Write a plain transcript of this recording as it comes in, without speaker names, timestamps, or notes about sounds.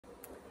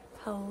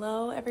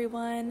Hello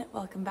everyone,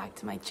 welcome back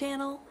to my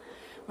channel.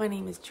 My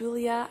name is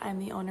Julia. I'm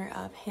the owner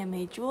of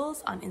Handmade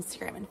Jewels on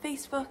Instagram and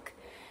Facebook.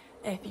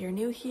 If you're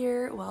new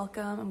here,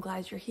 welcome. I'm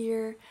glad you're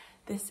here.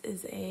 This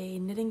is a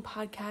knitting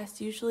podcast.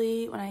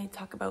 Usually when I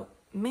talk about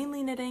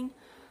mainly knitting,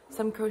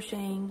 some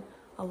crocheting,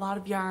 a lot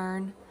of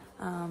yarn,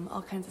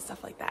 all kinds of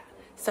stuff like that.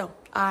 So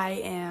I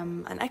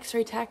am an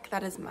X-ray tech.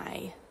 That is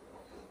my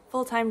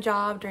full-time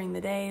job during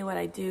the day, what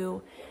I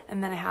do.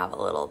 And then I have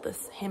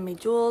this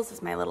Handmade Jewels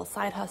is my little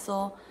side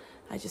hustle.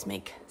 I just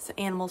make some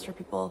animals for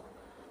people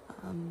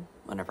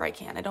whenever I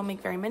can. I don't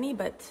make very many,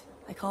 but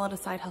I call it a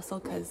side hustle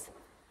because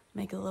I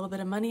make a little bit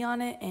of money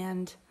on it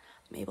and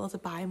I'm able to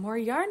buy more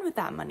yarn with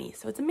that money.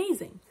 So it's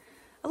amazing.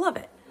 I love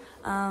it.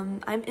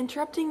 I'm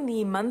interrupting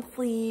the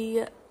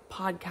monthly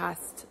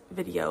podcast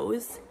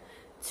videos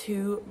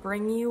to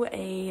bring you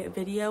a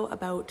video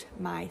about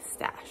my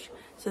stash.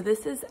 So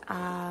this is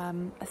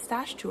a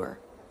stash tour,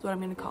 is what I'm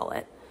going to call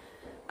it.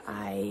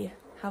 I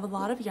have a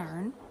lot of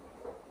yarn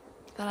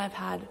that I've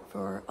had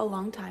for a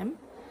long time,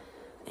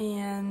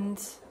 and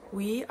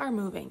we are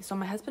moving. So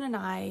my husband and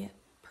I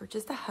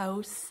purchased a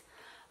house.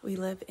 We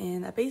live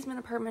in a basement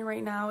apartment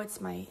right now.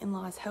 It's my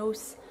in-laws'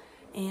 house,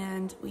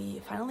 and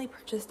we finally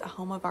purchased a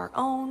home of our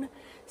own.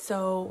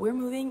 So we're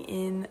moving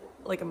in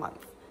like a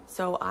month.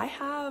 So I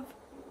have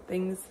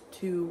things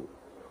to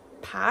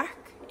pack,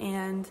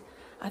 and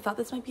I thought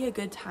this might be a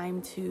good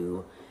time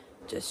to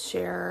just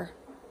share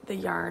the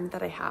yarn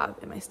that I have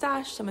in my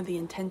stash, some of the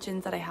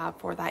intentions that I have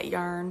for that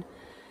yarn,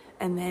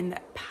 and then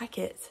pack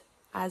it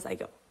as I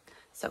go.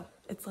 So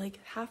it's like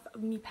half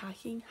of me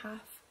packing,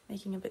 half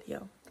making a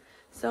video.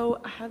 So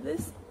I have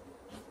this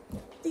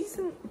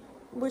decent,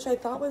 which I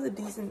thought was a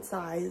decent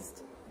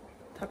sized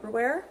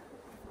Tupperware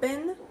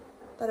bin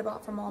that I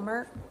bought from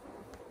Walmart.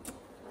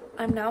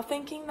 I'm now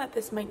thinking that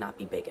this might not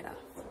be big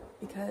enough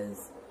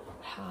because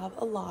I have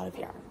a lot of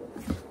yarn.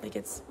 Like,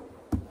 it's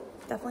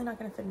definitely not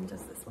going to fit in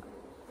just this one.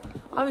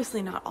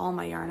 Obviously not all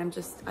my yarn.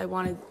 I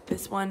wanted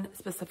this one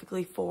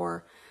specifically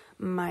for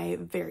my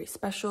very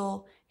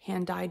special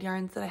hand dyed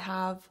yarns that I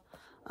have.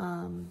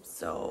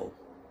 So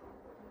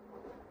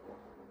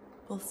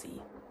we'll see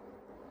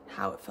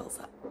how it fills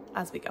up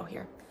as we go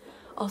here.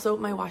 Also,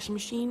 my washing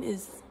machine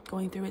is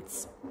going through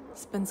its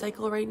spin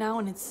cycle right now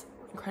and it's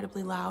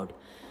incredibly loud.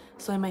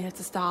 So I might have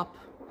to stop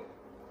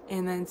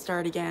and then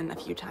start again a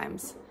few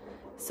times.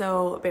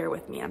 So bear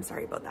with me, I'm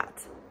sorry about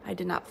that. I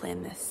did not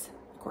plan this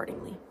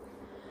accordingly.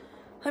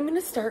 I'm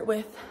gonna start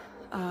with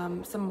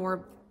some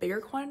more bigger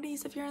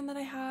quantities of yarn that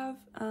I have,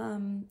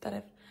 that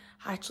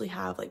I actually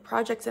have like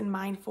projects in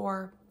mind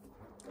for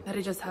that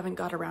I just haven't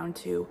got around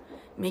to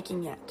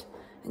making yet.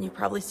 And you've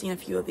probably seen a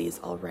few of these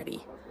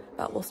already,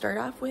 but we'll start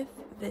off with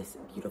this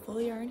beautiful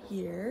yarn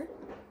here.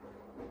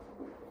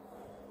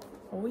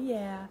 Oh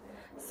yeah.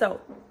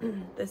 So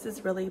this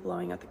is really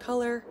blowing out the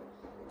color.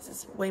 This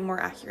is way more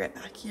accurate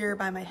back here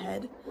by my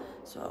head.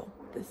 So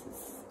this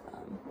is,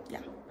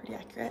 yeah, pretty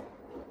accurate.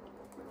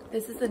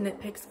 This is the Knit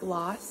Picks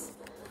Gloss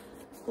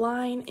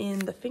line in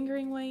the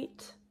fingering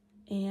weight,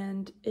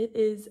 and it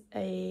is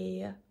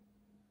a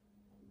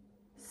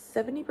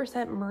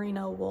 70%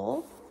 merino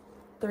wool,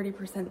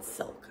 30%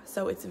 silk.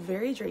 So it's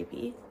very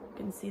drapey. You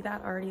can see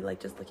that already, like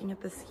just looking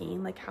at the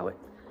skein, like how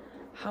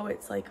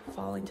it's like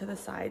falling to the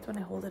sides when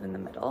I hold it in the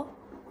middle.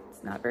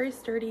 It's not very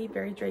sturdy,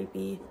 very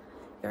drapey,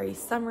 very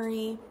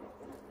summery.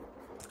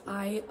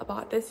 I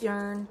bought this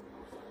yarn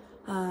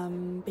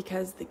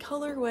because the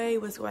colorway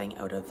was going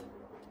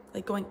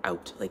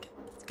out, like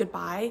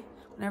goodbye.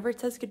 Whenever it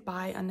says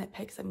goodbye on Knit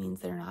Picks, that means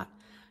they're not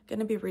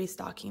gonna be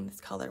restocking this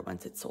color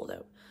once it's sold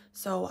out.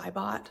 So I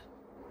bought,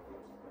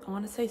 I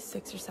wanna say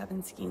 6 or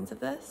 7 skeins of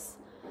this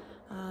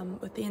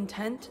with the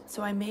intent.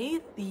 So I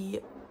made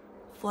the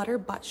Flutter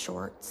Butt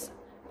Shorts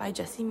by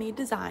Jessie Made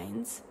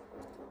Designs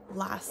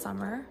last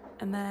summer,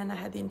 and then I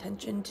had the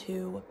intention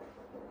to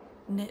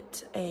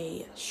knit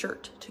a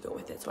shirt to go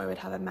with it, so I would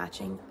have a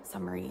matching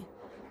summery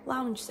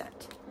lounge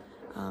set.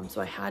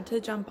 So I had to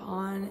jump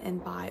on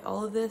and buy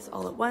all of this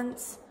all at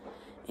once,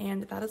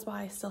 and that is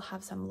why I still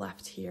have some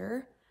left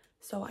here.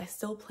 So I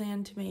still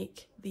plan to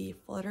make the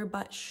Flutter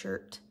Butt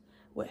shirt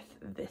with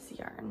this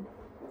yarn.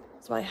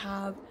 So I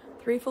have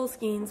 3 full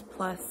skeins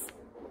plus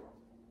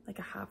like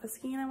a half a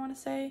skein, I want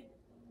to say,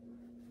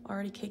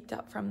 already caked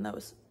up from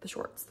the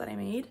shorts that I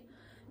made.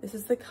 This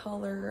is the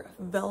color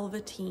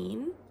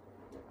Velveteen.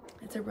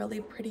 It's a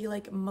really pretty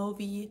like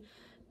mauvey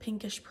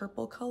pinkish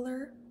purple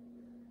color.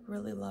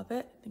 Really love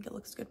it. I think it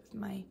looks good with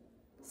my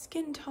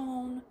skin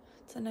tone.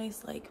 It's a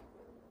nice like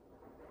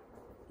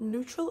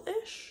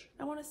neutral-ish,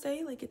 I want to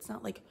say. Like, it's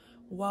not like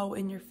wow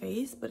in your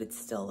face, but it's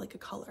still like a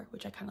color,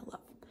 which I kind of love.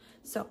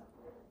 So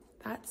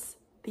that's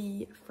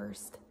the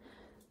first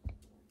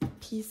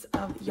piece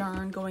of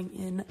yarn going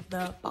in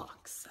the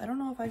box. I don't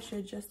know if I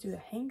should just do the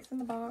hanks in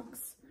the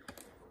box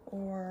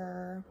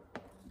or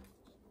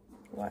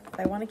what.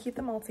 I want to keep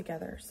them all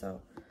together, so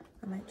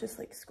I might just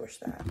like squish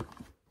that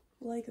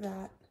like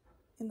that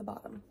in the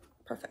bottom.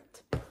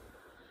 Perfect.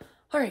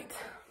 All right,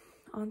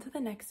 on to the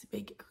next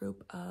big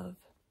group of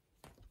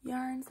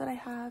yarns that I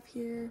have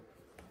here.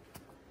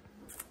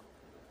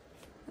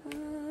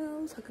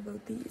 Let's talk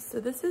about these. So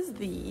this is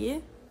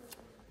the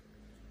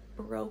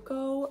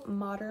Berroco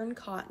Modern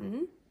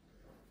Cotton.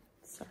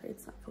 Sorry,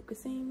 it's not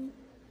focusing.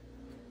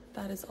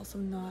 That is also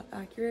not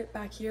accurate.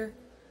 Back here,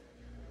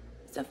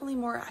 it's definitely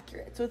more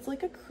accurate. So it's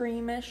like a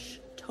creamish,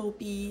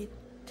 taupey,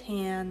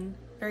 tan,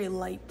 very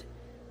light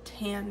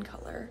tan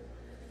color.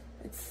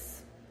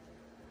 It's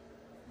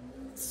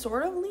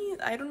sort of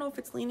I don't know if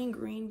it's leaning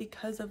green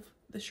because of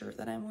the shirt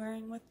that I'm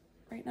wearing with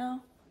right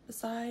now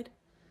beside,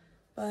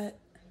 but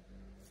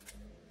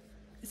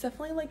it's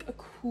definitely like a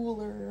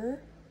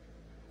cooler,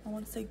 I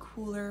want to say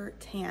cooler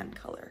tan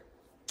color.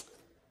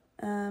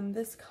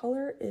 This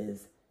color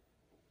is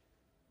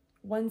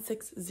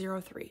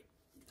 1603.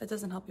 That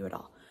doesn't help you at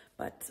all,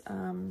 but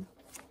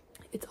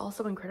it's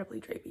also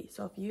incredibly drapey.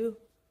 So if you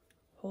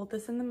hold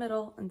this in the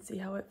middle and see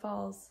how it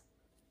falls,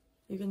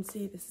 you can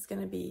see this is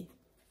going to be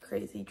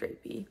crazy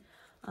drapey.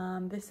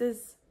 This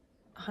is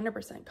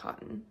 100%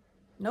 cotton.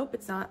 Nope,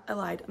 it's not. I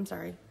lied. I'm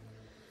sorry.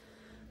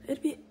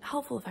 It'd be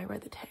helpful if I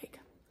read the tag.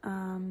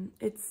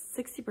 It's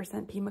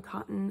 60% Pima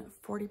cotton,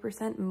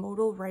 40%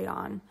 modal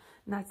rayon,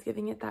 and that's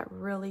giving it that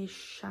really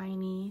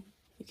shiny,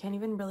 you can't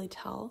even really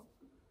tell,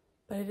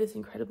 but it is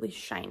incredibly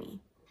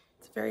shiny.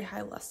 It's very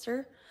high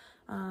luster.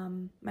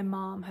 My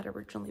mom had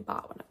originally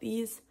bought one of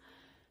these.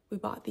 We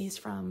bought these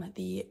from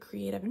the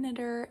Creative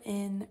Knitter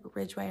in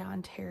Ridgeway,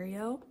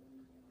 Ontario.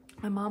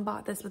 My mom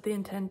bought this with the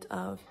intent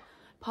of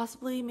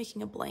possibly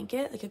making a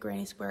blanket, like a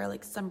granny square,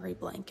 like summery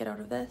blanket out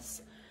of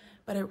this.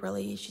 But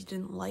she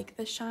didn't like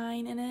the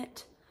shine in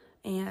it.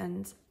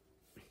 And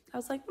I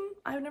was like,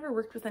 I've never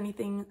worked with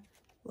anything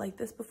like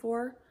this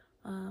before.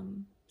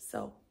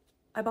 So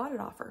I bought it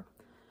off her.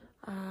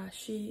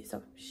 She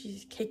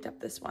caked up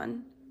this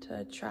one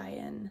to try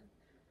and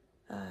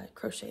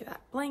crochet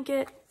that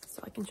blanket.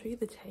 So I can show you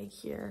the tag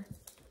here.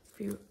 If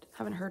you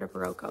haven't heard of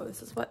Berroco,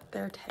 this is what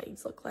their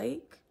tags look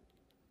like.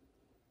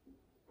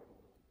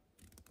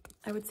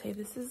 I would say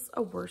this is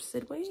a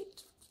worsted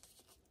weight.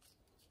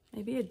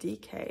 Maybe a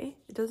DK.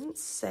 It doesn't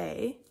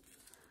say,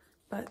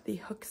 but the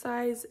hook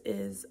size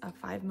is a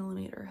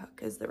 5mm hook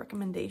is the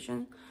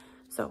recommendation.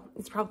 So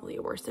it's probably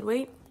a worsted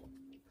weight.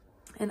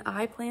 And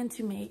I plan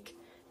to make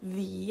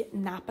the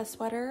Napa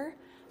sweater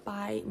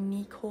by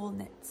Nicole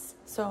Knits.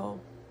 So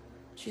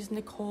she's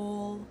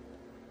Nicole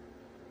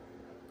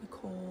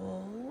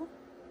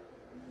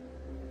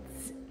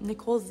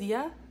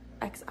Zia,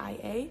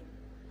 Xia.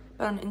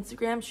 But on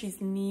Instagram, she's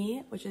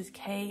Knee, which is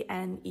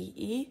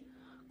Knee.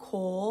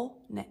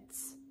 Cole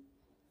Knits.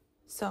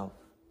 So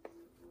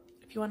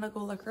if you want to go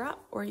look her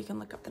up, or you can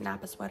look up the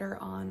Napa sweater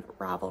on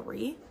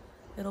Ravelry,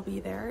 it'll be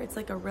there. It's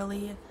like a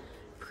really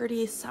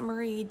pretty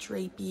summery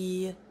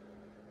drapey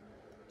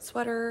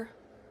sweater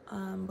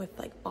with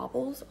like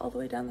baubles all the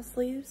way down the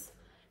sleeves.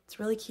 It's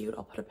really cute.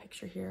 I'll put a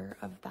picture here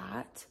of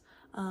that.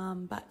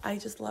 But I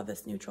just love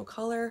this neutral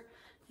color,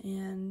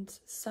 and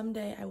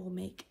someday I will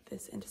make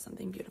this into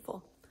something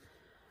beautiful.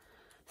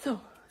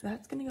 So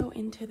that's gonna go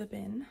into the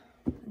bin.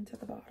 Into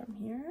the bottom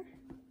here.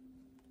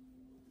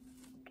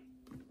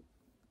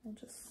 We'll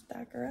just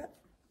stack her up,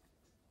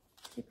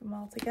 keep them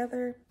all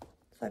together.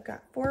 So I've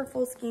got 4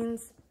 full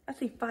skeins,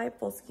 actually 5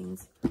 full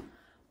skeins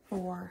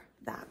for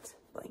that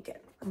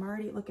blanket. I'm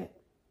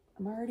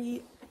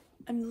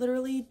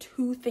literally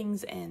 2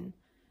 things in.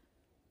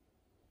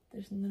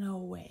 There's no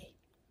way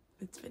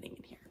it's fitting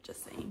in here,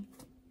 just saying.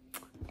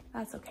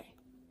 That's okay.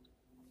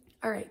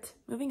 All right,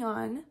 moving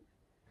on.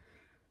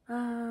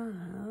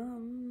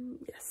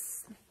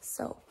 Yes,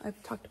 so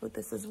I've talked about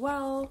this as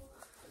well.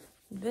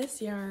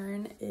 This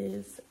yarn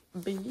is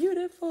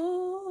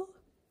beautiful.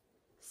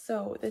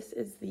 So this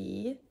is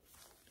the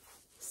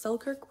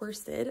Selkirk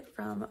Worsted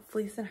from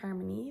Fleece and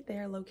Harmony. They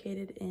are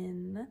located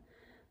in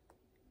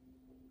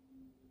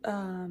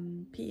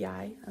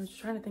PEI. I was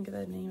trying to think of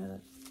the name of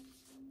it.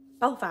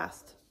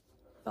 Belfast,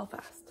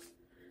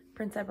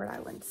 Prince Edward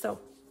Island.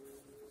 So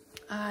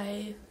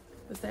I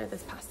was there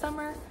this past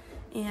summer,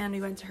 and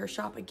we went to her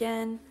shop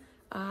again.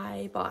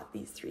 I bought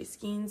these 3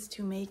 skeins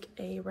to make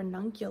a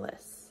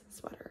ranunculus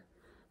sweater.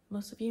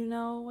 Most of you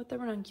know what the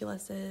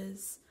ranunculus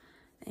is,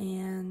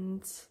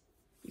 and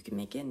you can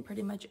make it in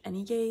pretty much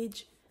any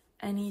gauge,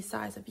 any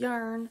size of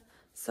yarn.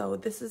 So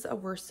this is a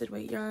worsted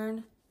weight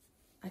yarn.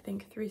 I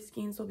think 3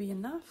 skeins will be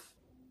enough.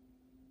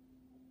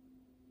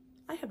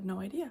 I have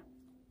no idea.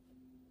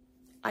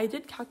 I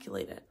did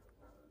calculate it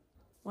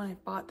when I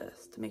bought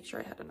this to make sure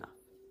I had enough.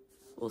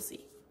 We'll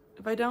see.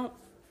 If I don't,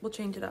 we'll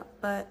change it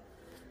up. But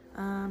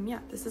yeah,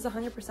 this is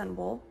 100%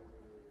 wool,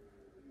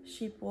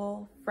 sheep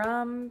wool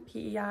from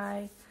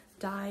PEI,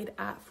 dyed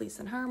at Fleece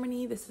and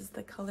Harmony. This is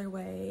the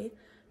colorway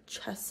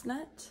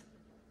Chestnut,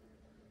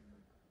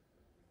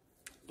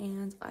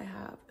 and I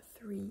have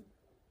 3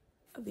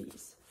 of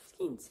these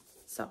skeins,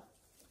 so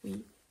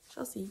we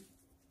shall see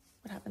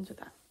what happens with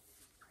that.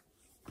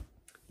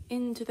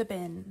 Into the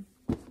bin.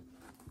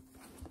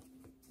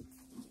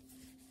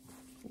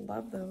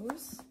 Love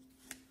those.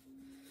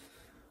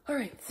 All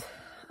right,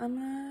 I'm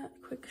gonna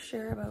quick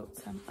share about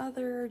some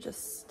other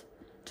just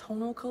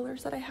tonal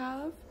colors that I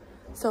have.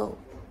 So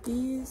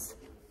these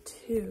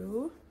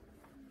 2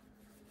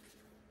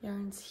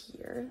 yarns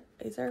here.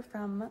 These are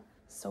from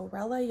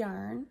Sorella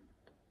Yarn.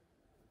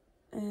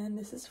 And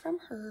this is from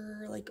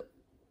her, like,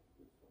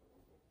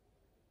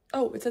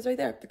 oh, it says right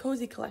there, the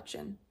Cozy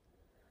Collection.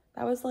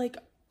 That was like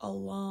a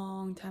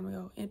long time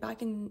ago. And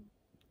back in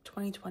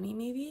 2020,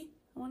 maybe,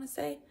 I want to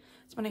say.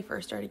 It's when I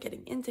first started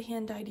getting into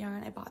hand-dyed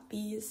yarn. I bought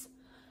these.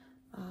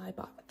 I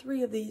bought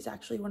 3 of these.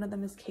 Actually, one of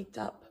them is caked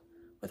up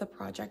with a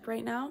project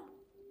right now.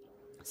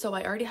 So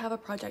I already have a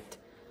project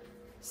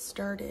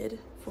started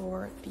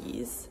for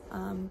these.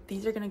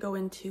 These are going to go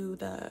into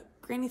the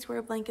granny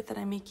square blanket that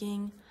I'm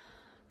making.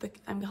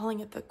 I'm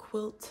calling it the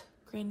quilt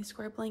granny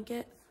square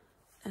blanket.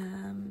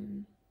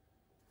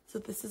 So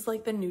this is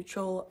like the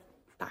neutral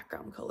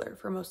background color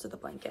for most of the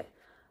blanket.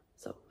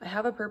 So I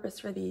have a purpose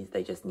for these.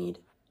 They just need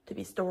to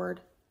be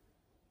stored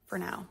for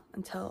now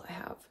until I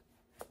have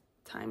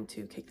time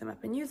to cake them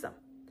up and use them.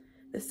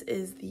 This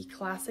is the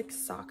classic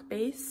sock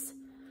base.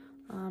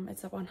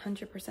 It's a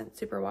 100%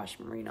 superwash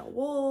merino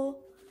wool.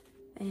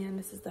 And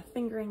this is the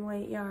fingering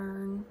weight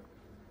yarn,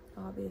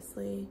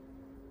 obviously,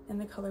 in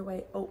the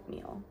colorway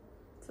oatmeal.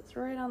 So it's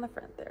right on the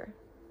front there.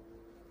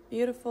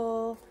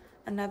 Beautiful.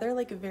 Another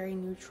like very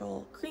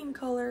neutral cream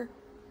color.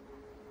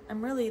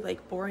 I'm really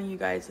like boring you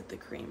guys with the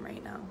cream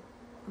right now.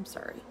 I'm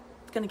sorry.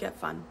 It's gonna get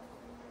fun.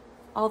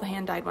 All the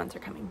hand-dyed ones are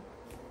coming.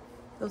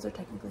 Those are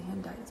technically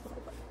hand-dyed as well,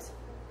 but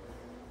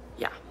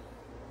yeah.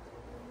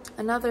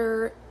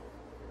 Another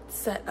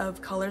set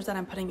of colors that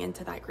I'm putting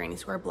into that granny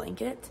square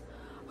blanket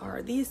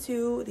are these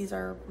 2. These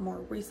are more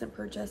recent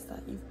purchase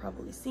that you've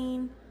probably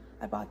seen.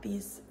 I bought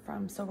these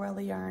from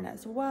Sorella Yarn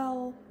as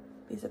well.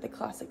 These are the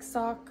classic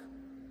sock,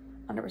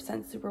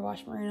 100%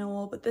 superwash merino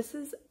wool, but this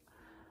is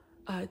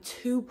a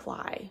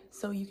 2-ply.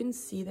 So you can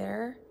see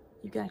there,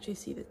 you can actually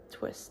see the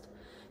twist.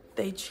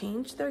 They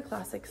changed their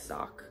classic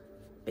sock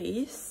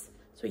base.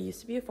 So it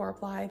used to be a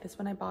 4-ply. This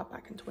one I bought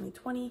back in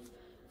 2020.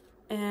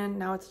 And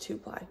now it's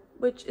 2-ply,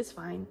 which is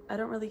fine. I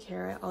don't really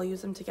care. I'll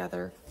use them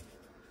together.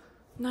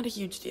 Not a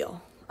huge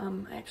deal.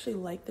 I actually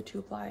like the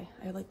 2-ply.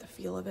 I like the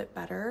feel of it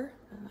better.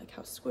 I like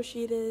how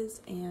squishy it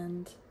is,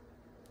 and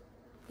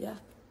yeah.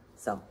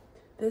 So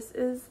this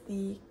is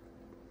the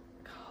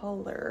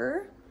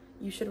color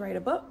You Should Write a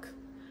Book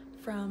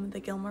from the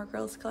Gilmore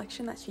Girls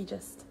collection that she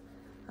just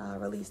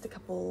released a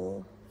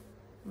couple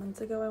months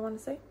ago, I want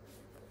to say.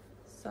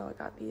 So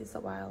I got these a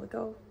while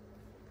ago.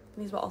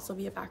 And these will also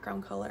be a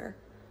background color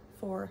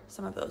for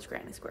some of those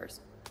granny squares.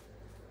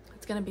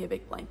 It's gonna be a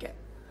big blanket,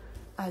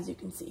 as you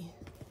can see.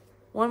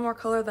 One more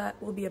color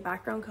that will be a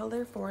background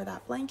color for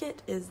that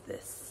blanket is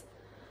this.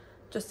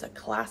 Just a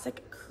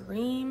classic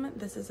cream.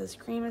 This is as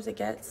cream as it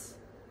gets.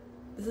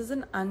 This is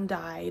an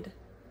undyed,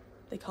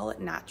 they call it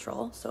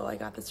natural. So I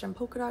got this from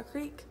Polka Dot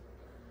Creek,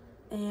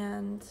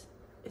 and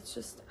it's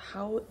just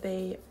how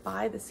they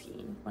buy the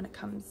skein when it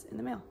comes in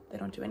the mail. They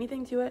don't do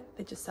anything to it.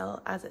 They just sell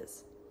it as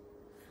is.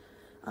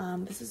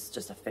 This is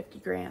just a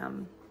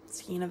 50-gram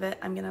skein of it.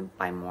 I'm gonna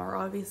buy more,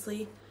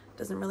 obviously.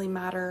 Doesn't really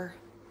matter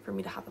for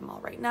me to have them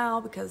all right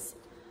now because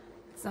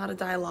it's not a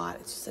dye lot.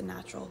 It's just a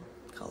natural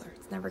color.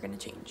 It's never gonna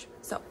change.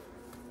 So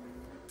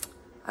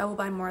I will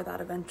buy more of that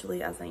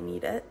eventually as I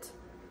need it.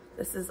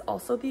 This is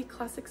also the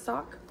classic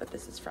sock, but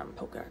this is from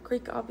Polka Dot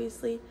Creek,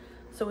 obviously.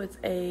 So it's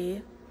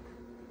a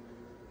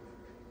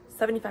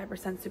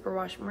 75%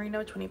 superwash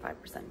merino,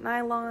 25%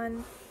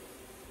 nylon.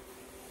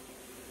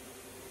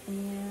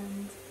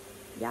 And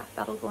yeah,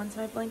 that'll go into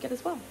my blanket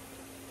as well.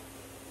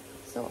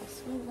 So I'll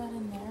swing that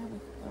in there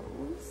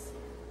with those.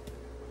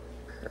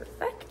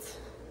 Perfect.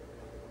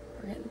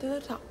 We're getting to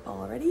the top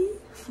already.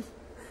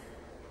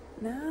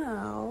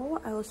 Now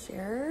I will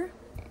share,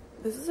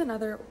 this is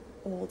another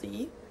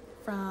oldie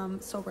from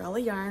Sorella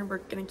Yarn. We're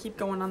gonna keep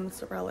going on the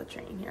Sorella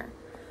train here.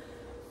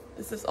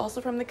 This is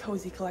also from the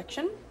Cozy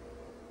Collection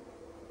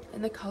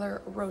in the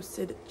color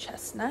Roasted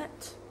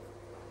Chestnut.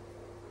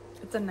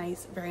 It's a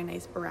nice, very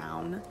nice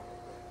brown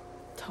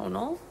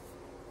tonal.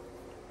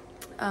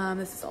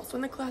 This is also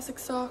in the classic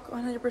sock,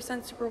 100%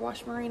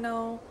 superwash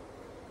merino.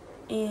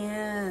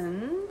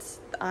 And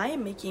I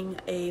am making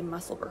a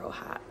Musselburgh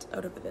hat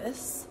out of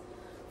this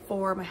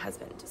for my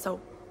husband. So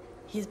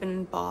he's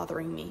been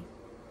bothering me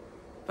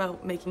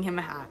about making him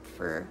a hat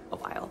for a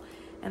while,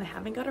 and I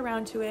haven't got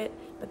around to it,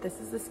 but this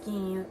is the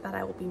skein that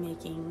I will be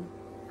making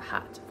a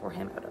hat for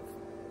him out of.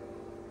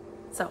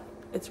 So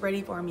it's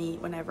ready for me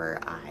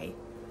whenever I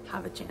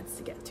have a chance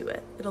to get to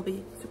it. It'll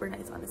be super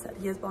nice on his head.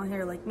 He has blonde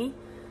hair like me,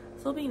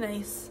 so it'll be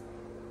nice,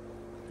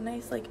 a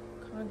nice like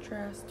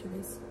contrast to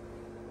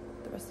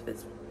the rest of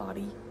his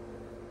body.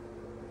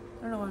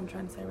 I don't know what I'm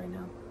trying to say right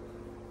now.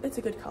 It's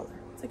a good color.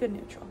 It's a good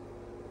neutral.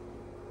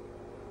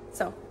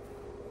 So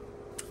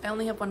I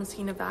only have one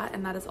skein of that,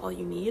 and that is all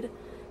you need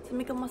to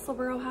make a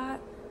Musselburgh hat.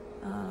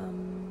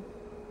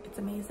 It's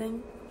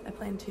amazing. I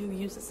plan to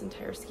use this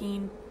entire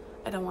skein.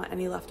 I don't want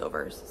any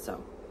leftovers,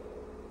 so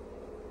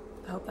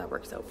I hope that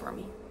works out for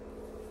me.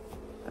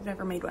 I've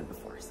never made one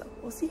before, so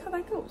we'll see how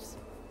that goes.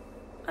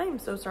 I am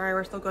so sorry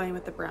we're still going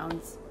with the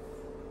browns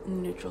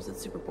and neutrals. It's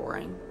super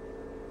boring.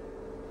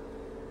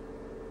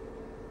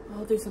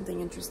 I'll do something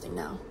interesting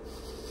now.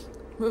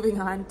 Moving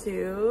on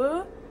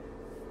to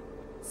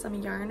some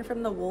yarn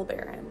from the Wool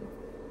Baron.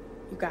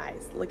 You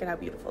guys, look at how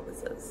beautiful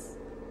this is.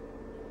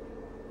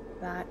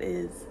 That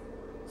is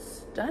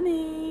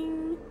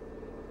stunning.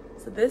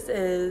 So this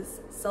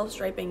is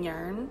self-striping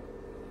yarn.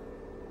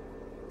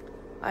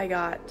 I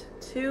got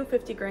 2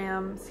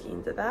 50-gram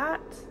skeins of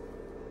that.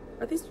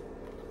 Are these?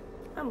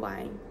 I'm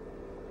lying.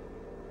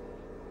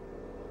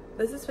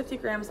 This is 50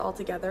 grams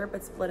altogether,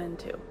 but split in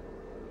 2.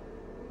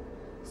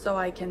 So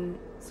I can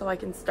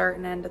start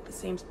and end at the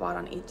same spot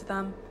on each of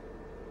them.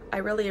 I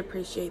really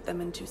appreciate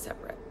them in 2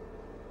 separate,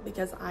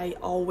 because I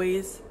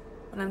always,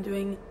 when I'm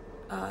doing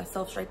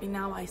self-striping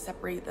now, I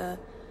separate the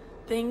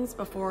things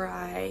before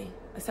I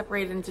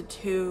separate it into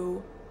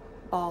 2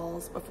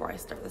 balls before I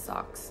start the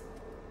socks,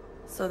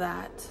 so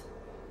that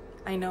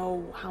I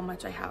know how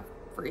much I have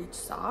for each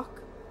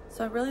sock.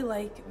 So I really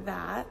like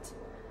that,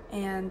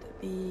 and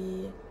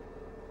the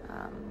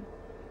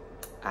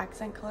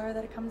accent color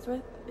that it comes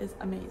with is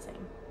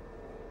amazing.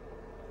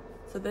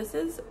 So this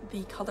is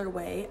the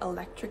colorway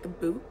Electric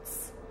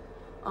Boots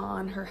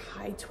on her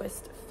high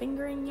twist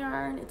fingering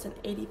yarn. It's an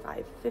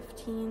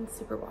 85-15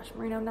 superwash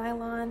merino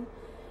nylon.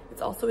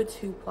 It's also a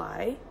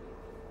 2-ply.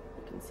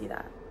 You can see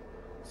that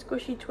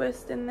squishy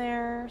twist in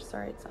there.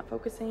 Sorry, it's not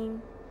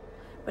focusing.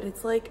 But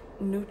it's like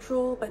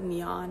neutral but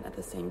neon at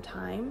the same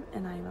time,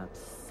 and I'm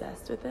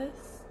obsessed with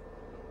this.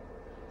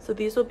 So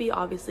these will be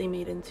obviously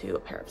made into a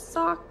pair of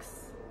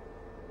socks,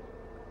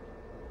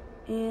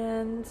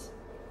 and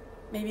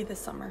maybe this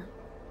summer,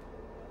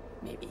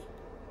 maybe.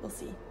 We'll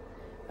see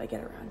if I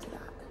get around to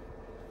that.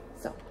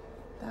 So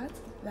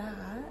that's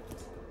that.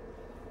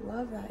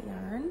 Love that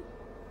yarn.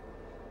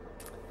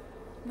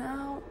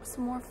 Now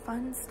some more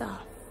fun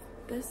stuff.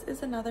 This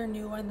is another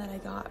new one that I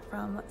got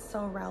from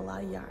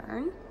Sorella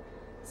Yarn.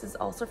 This is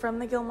also from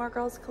the Gilmore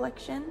Girls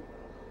collection.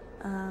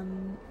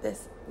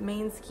 This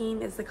main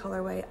skein is the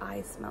colorway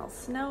I Smell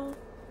Snow.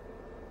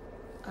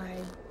 I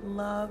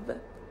love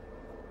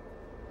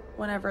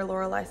whenever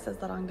Lorelai says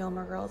that on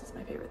Gilmore Girls. It's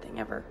my favorite thing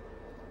ever.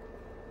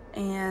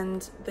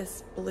 And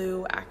this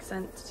blue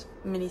accent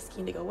mini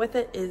skein to go with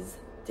it is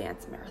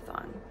Dance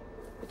Marathon,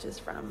 which is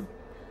from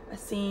a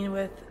scene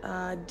with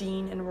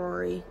Dean and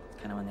Rory,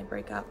 kind of when they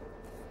break up.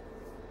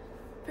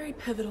 Very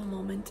pivotal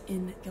moment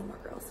in Gilmore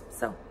Girls.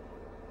 So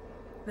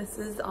this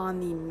is on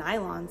the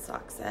nylon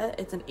sock set.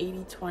 It's an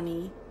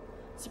 80-20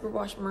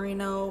 superwash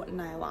merino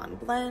nylon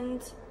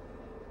blend.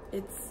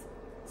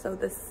 So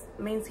this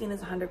main skein is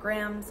 100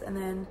 grams, and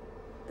then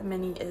the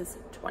mini is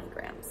 20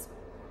 grams.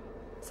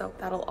 So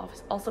that'll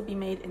also be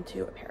made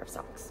into a pair of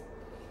socks.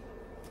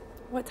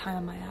 What time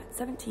am I at?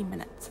 17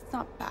 minutes. It's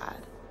not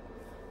bad.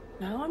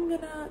 Now I'm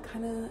gonna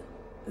kind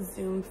of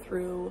zoom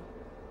through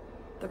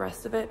the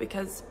rest of it,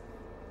 because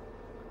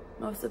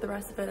most of the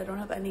rest of it I don't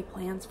have any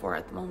plans for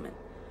at the moment.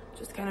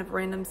 Just kind of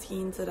random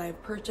skeins that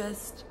I've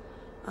purchased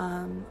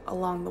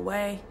along the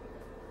way.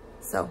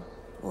 So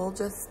we'll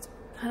just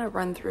kind of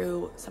run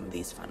through some of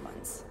these fun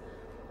ones.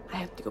 I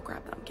have to go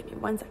grab them. Give me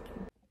 1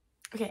 second.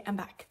 Okay, I'm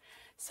back.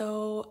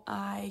 So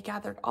I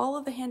gathered all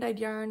of the hand-dyed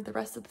yarn, the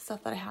rest of the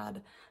stuff that I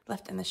had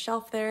left in the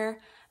shelf there.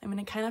 I'm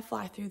gonna kind of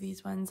fly through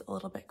these ones a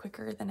little bit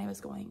quicker than I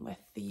was going with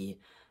the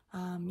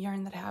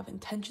yarn that I have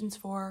intentions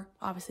for,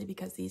 obviously,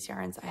 because these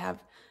yarns I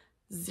have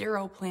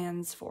 0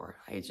 plans for.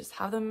 I just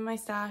have them in my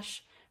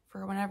stash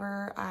for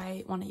whenever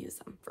I want to use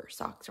them for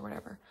socks or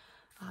whatever.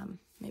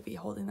 Maybe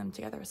holding them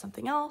together with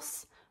something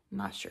else, I'm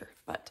not sure,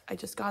 but I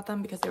just got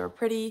them because they were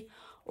pretty,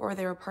 or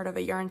they were part of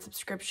a yarn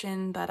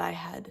subscription that I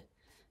had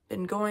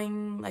been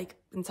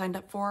been signed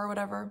up for or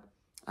whatever.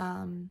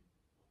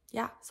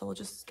 Yeah, so we'll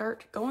just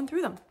start going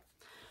through them.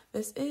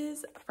 This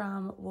is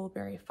from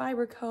Woolberry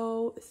Fiber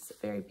Co. This is a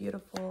very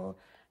beautiful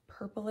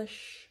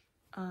purplish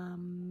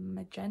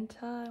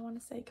magenta, I want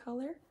to say,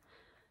 color.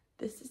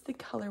 This is the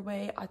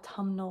colorway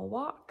Autumnal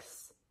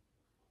Walks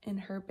in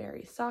her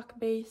berry sock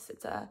base.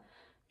 It's a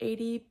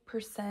 80%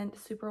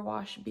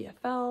 superwash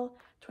BFL,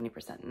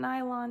 20%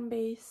 nylon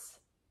base.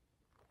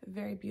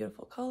 Very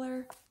beautiful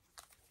color.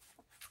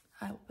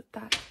 I will put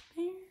that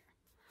there.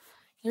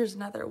 Here's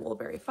another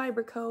Woolberry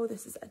Fiber Co.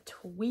 This is a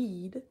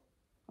tweed.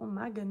 Oh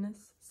my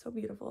goodness, so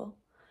beautiful.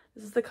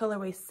 This is the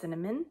colorway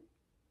Cinnamon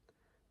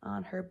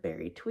on her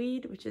berry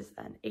tweed, which is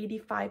an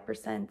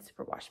 85%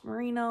 superwash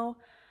merino,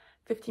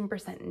 15%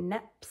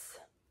 neps.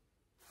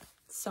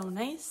 So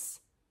nice.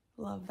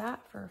 Love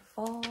that for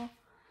fall.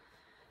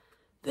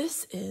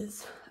 This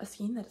is a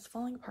skein that is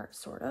falling apart,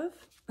 sort of.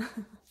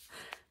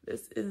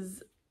 This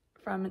is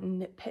from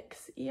Knit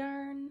Picks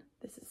yarn.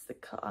 This is the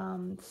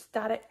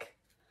Static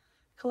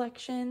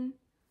collection,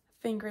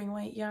 fingering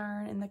weight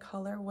yarn in the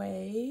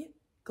colorway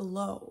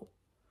Glow.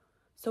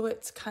 So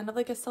it's kind of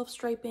like a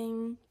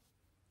self-striping,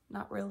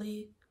 not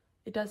really.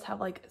 It does have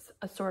like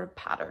a sort of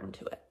pattern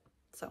to it.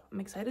 So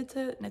I'm excited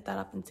to knit that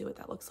up and see what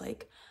that looks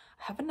like.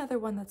 I have another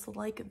one that's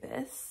like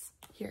this.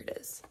 Here it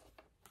is,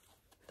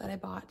 that I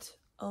bought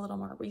a little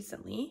more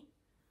recently.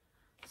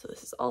 So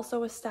this is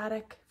also a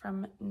Static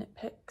from Knit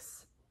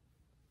Picks.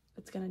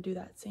 It's gonna do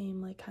that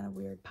same like kind of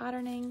weird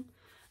patterning.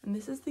 And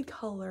this is the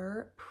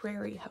color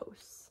Prairie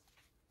House.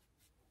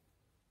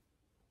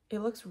 It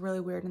looks really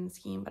weird in the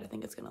scheme, but I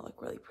think it's gonna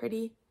look really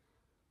pretty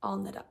all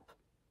knit up.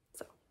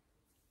 So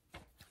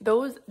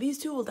these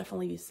two will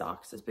definitely be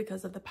socks just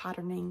because of the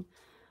patterning.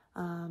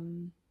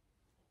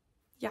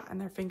 Yeah,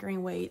 and their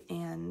fingering weight,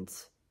 and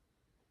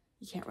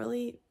you can't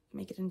really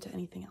make it into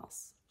anything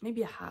else.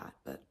 Maybe a hat,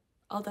 but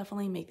I'll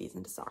definitely make these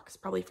into socks,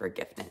 probably for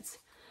gift knits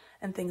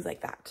and things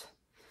like that.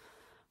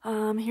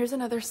 Here's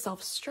another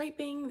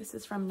self-striping. This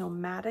is from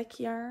Nomadic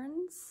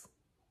Yarns.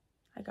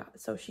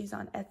 So she's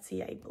on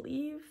Etsy, I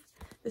believe.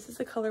 This is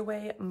the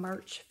colorway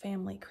March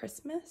Family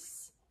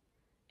Christmas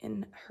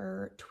in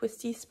her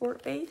Twisty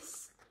Sport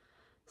base.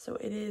 So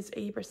it is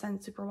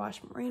 80% superwash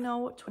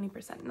merino,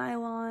 20%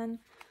 nylon.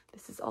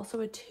 This is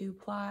also a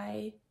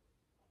 2-ply.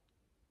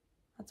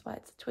 That's why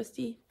it's a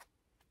twisty.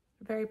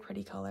 Very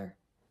pretty color.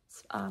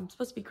 It's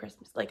supposed to be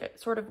Christmas, like a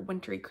sort of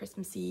wintry,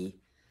 Christmassy,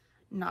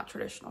 not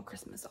traditional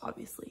Christmas,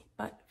 obviously,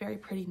 but very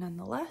pretty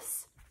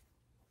nonetheless.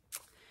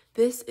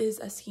 This is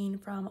a skein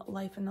from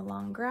Life in the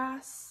Long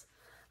Grass.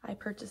 I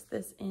purchased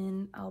this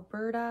in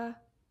Alberta.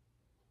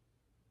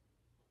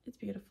 It's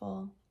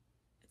beautiful.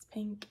 It's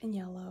pink and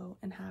yellow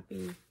and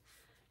happy.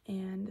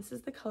 And this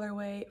is the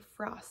colorway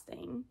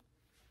Frosting.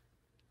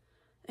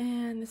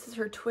 And this is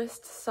her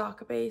twist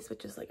sock base,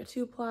 which is like a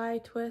 2-ply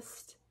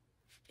twist.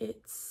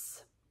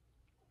 It's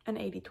an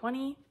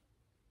 80/20.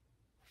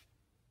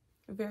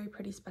 Very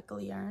pretty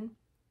speckly yarn.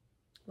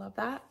 Love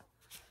that.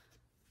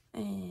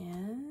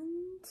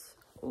 And,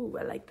 ooh,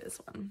 I like this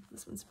one.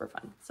 This one's super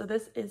fun. So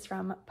this is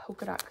from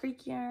Polka Dot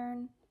Creek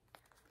Yarn.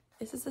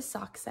 This is a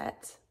sock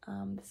set.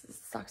 This is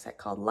a sock set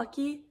called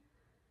Lucky.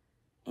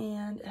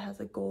 And it has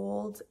a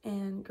gold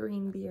and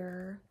green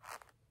beer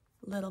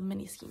little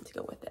mini skein to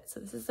go with it.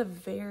 So this is a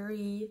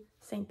very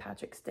St.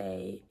 Patrick's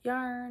Day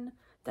yarn.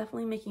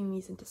 Definitely making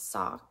these into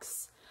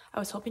socks. I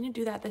was hoping to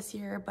do that this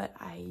year, but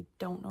I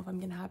don't know if I'm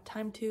gonna have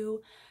time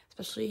to,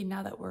 especially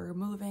now that we're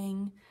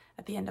moving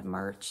at the end of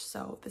March.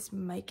 So this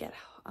might get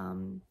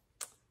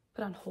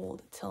put on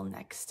hold till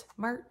next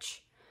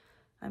March,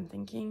 I'm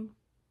thinking.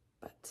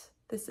 But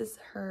this is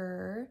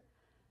her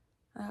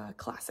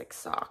classic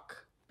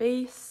sock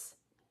base,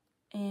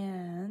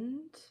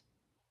 and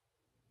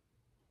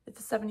it's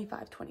a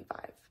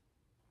 75/25.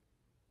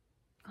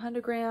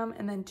 100 gram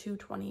and then 2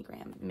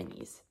 20-gram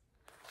minis.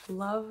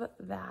 Love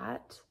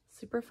that.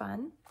 Super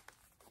fun.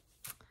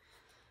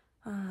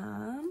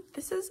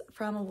 This is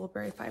from a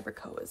Woolberry Fiber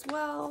Co. as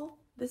well.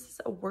 This is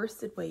a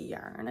worsted weight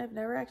yarn. I've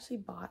never actually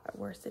bought a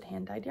worsted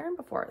hand-dyed yarn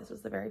before. This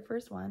was the very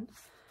first one.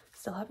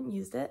 Still haven't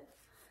used it.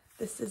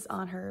 This is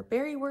on her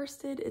berry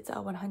worsted. It's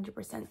a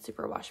 100%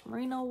 superwash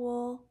merino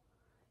wool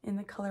in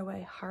the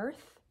colorway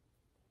Hearth.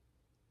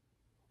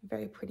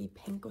 Very pretty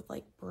pink with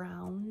like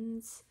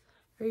browns.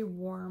 Very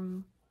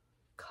warm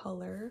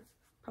color.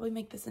 Probably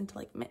make this into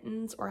like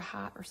mittens or a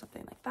hat or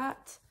something like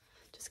that,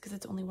 just because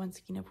it's only one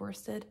skein of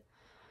worsted.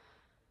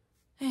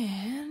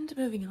 And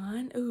moving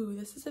on. Ooh,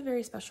 this is a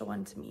very special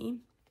one to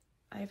me.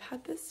 I've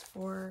had this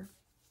for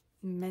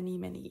many,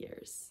 many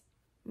years.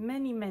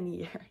 Many, many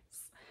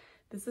years.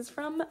 This is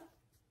from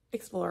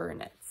Explorer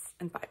Knits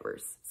and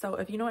Fibers. So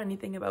if you know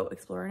anything about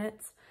Explorer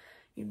Knits,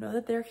 you know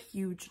that they're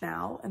huge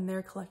now and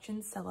their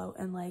collections sell out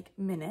in like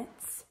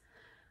minutes.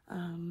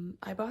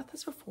 I bought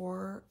this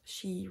before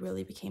she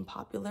really became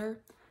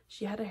popular.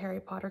 She had a Harry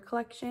Potter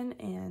collection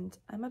and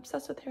I'm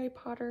obsessed with Harry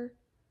Potter.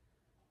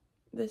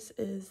 This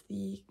is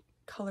the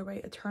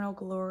colorway Eternal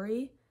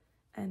Glory,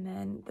 and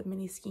then the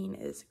mini skein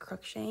is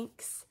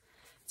Crookshanks.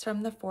 It's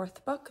from the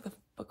 4th book, the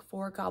book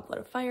 4, Goblet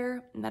of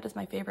Fire, and that is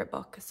my favorite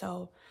book,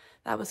 so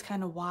that was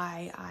kind of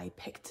why I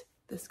picked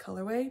this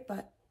colorway,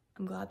 but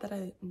I'm glad that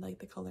I like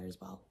the color as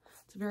well.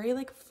 It's very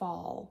like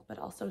fall, but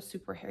also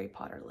super Harry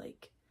Potter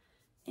like,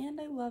 and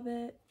I love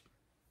it.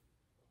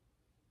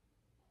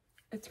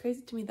 It's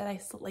crazy to me that I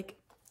still like,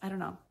 I don't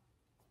know.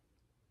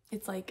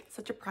 It's like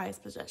such a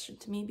prized possession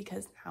to me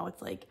because now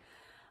it's like,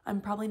 I'm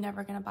probably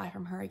never gonna buy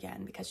from her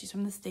again because she's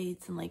from the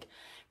States and like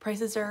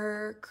prices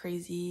are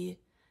crazy,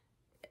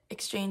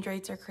 exchange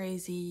rates are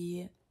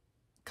crazy,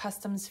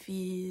 customs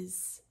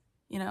fees,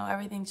 you know,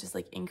 everything's just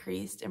like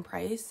increased in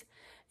price,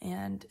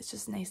 and it's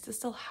just nice to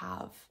still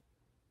have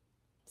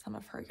some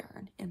of her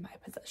yarn in my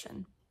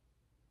possession.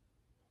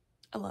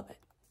 I love it.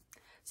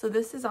 So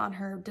this is on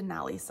her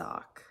Denali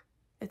sock.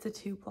 It's a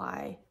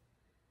 2-ply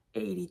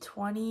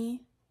 80/20.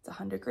 It's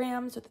 100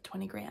 grams with a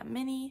 20-gram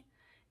mini,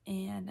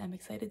 and I'm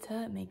excited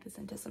to make this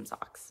into some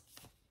socks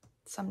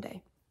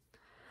someday.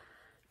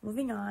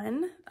 Moving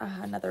on,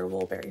 another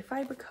Woolberry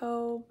Fiber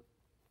Co.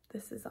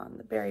 This is on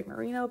the Berry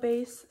Merino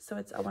base, so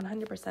it's a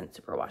 100%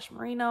 superwash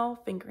merino,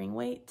 fingering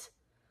weight.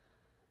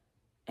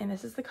 And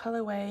this is the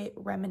colorway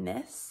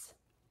Reminisce.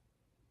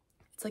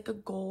 It's like a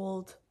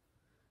gold,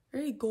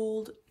 very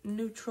gold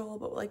neutral,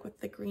 but like with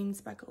the green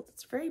speckles.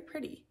 It's very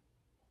pretty,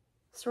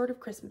 sort of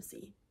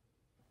Christmassy.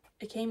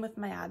 It came with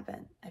my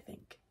Advent, I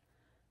think.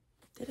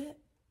 Did it?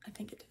 I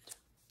think it did.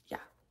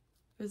 Yeah,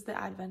 it was the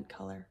Advent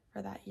color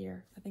for that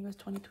year. I think it was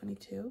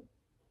 2022.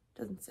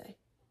 Doesn't say.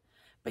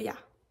 But yeah,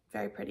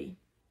 very pretty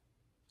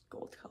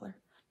gold color.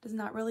 Does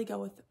not really go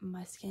with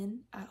my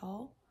skin at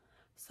all.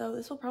 So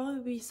this will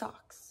probably be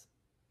socks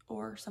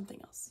or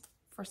something else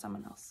for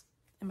someone else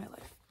in my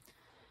life.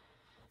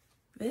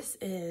 This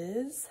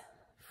is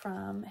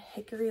from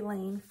Hickory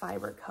Lane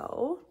Fiber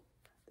Co.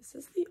 This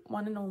is the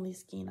one and only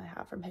skein I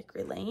have from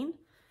Hickory Lane.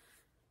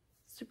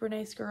 Super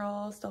nice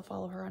girl. Still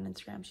follow her on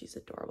Instagram. She's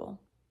adorable.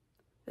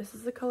 This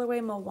is the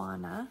colorway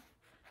Moana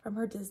from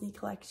her Disney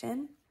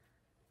collection.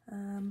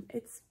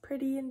 It's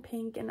pretty and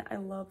pink, and I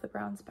love the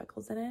brown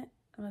speckles in it.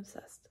 I'm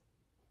obsessed.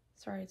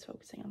 Sorry, it's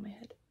focusing on my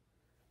head.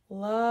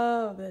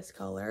 Love this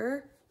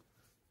color.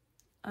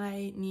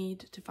 I need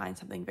to find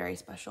something very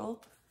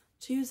special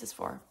to use this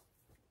for.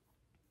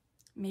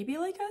 Maybe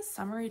like a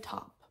summery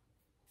top.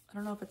 I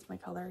don't know if it's my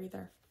color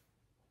either.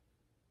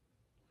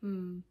 I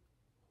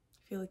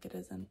feel like it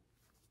isn't.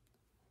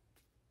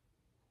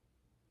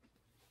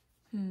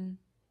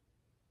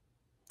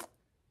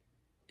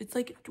 It's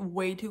like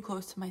way too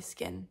close to my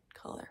skin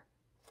color.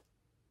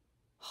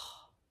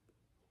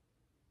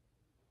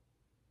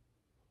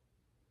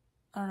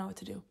 I don't know what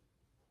to do.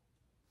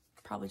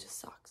 Probably just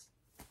socks.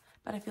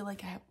 But I feel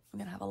like I'm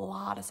gonna have a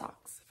lot of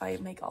socks if I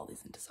make all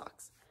these into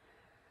socks.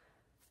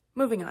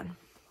 Moving on.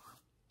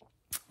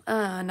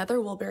 Another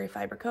Woolberry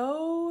Fiber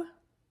Co.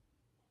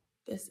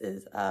 This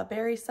is a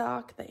berry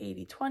sock, the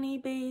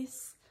 80/20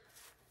 base.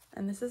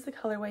 And this is the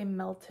colorway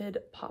Melted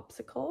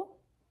Popsicle.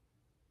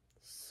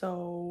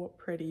 So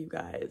pretty, you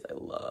guys. I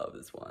love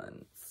this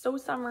one. So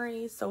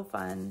summery, so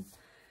fun.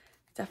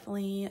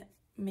 Definitely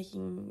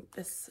making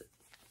this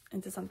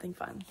into something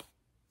fun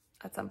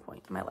at some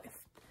point in my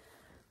life.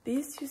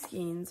 These two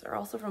skeins are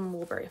also from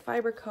Woolberry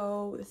Fiber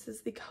Co. This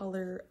is the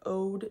color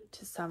Ode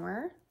to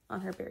Summer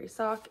on her berry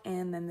sock,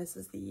 and then this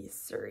is the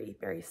Surrey,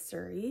 Berry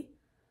Surrey.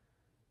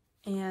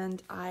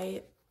 And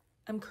I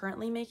am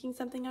currently making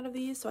something out of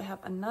these, so I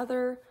have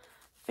another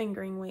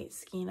fingering weight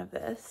skein of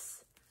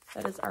this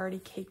that is already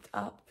caked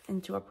up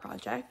into a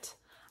project.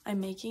 I'm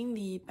making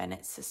the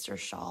Bennett Sister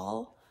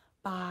Shawl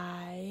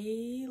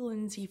by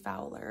Lindsay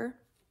Fowler,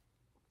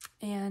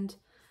 and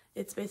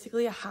it's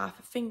basically a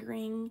half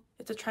fingering.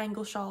 It's a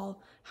triangle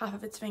shawl. Half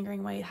of it's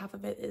fingering weight, half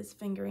of it is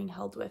fingering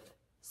held with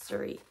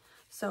Surrey.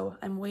 So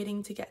I'm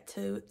waiting to get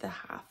to the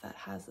half that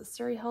has the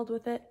Surrey held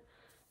with it,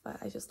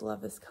 but I just love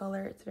this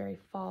color. It's very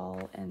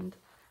fall, and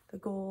the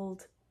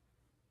gold,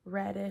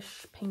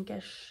 reddish,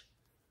 pinkish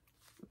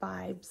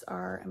vibes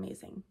are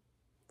amazing.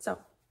 So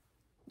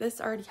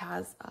this already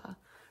has a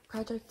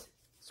project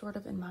sort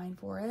of in mind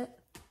for it.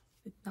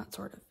 Not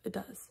sort of, it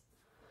does.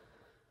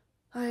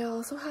 I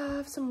also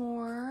have some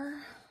more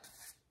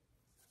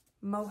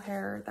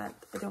mohair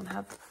that I don't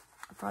have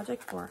a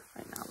project for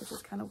right now, which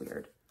is kind of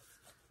weird.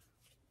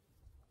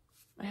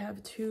 I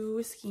have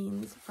two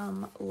skeins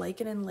from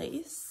Lichen and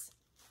Lace.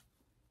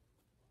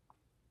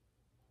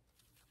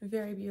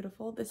 Very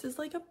beautiful. This is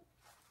like a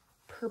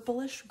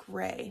purplish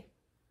gray.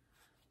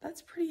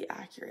 That's pretty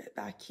accurate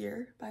back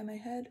here by my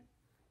head.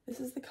 This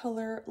is the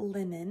color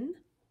Linen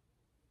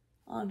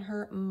on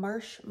her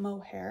Marsh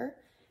mohair.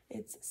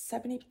 It's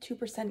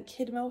 72%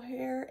 kid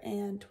mohair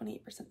and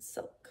 28%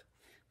 silk.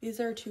 These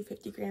are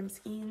 250-gram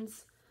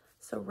skeins,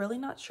 so really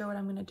not sure what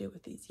I'm gonna do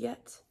with these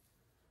yet,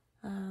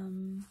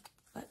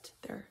 but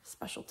they're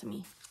special to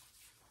me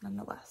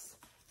nonetheless.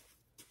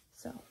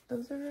 So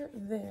those are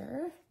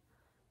there.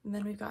 And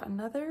then we've got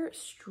another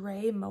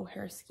stray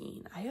mohair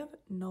skein. I have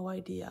no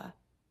idea.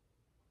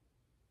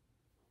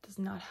 Does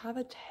not have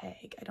a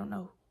tag. I don't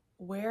know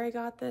where I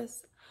got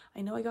this.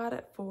 I know I got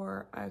it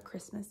for a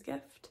Christmas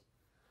gift,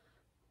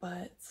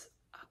 but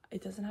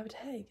it doesn't have a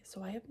tag,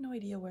 so I have no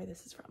idea where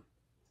this is from.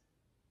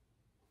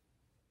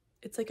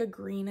 It's like a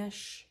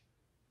greenish,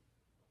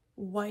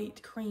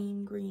 white,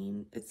 cream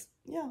green. It's,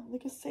 yeah,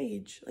 like a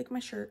sage, like my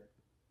shirt.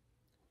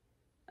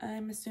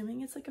 I'm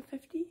assuming it's like a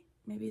 50,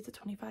 maybe it's a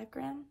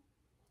 25-gram.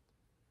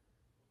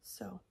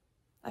 So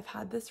I've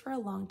had this for a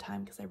long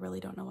time because I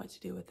really don't know what to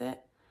do with it.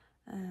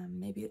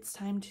 Maybe it's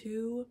time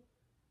to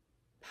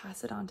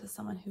pass it on to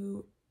someone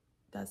who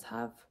does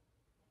have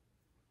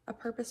a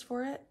purpose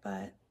for it,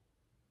 but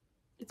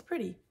it's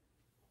pretty.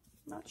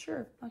 Not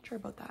sure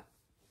about that.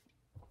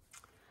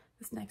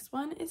 This next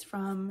one is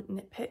from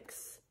Knit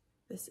Picks.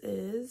 This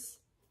is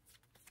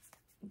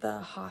the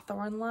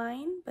Hawthorne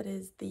line, but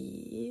is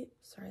the,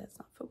 sorry, that's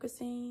not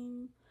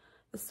focusing,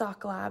 the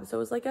Sock Lab. So it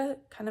was like a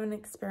kind of an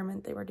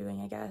experiment they were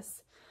doing, I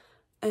guess.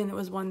 And it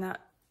was one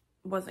that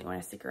wasn't going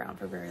to stick around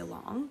for very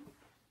long.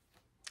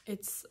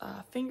 It's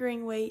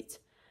fingering weight,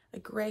 a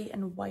gray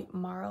and white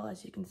marl,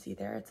 as you can see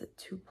there. It's a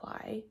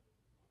 2-ply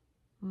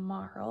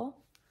marl.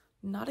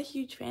 Not a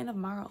huge fan of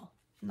marl,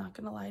 I'm not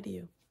gonna lie to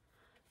you.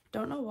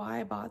 Don't know why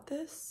I bought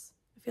this.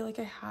 I feel like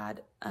I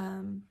had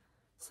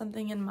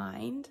something in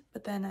mind,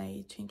 but then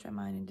I changed my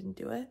mind and didn't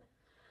do it.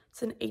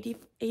 It's an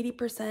 80%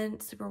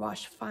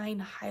 superwash fine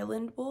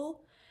Highland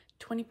wool,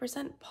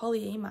 20%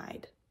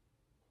 polyamide.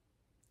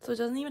 So it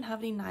doesn't even have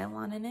any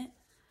nylon in it.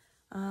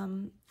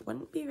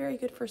 Wouldn't be very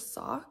good for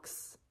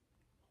socks.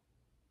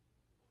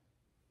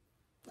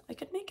 I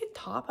could make a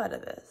top out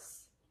of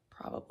this,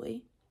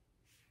 probably.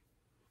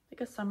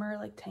 Like a summer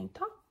like tank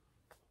top.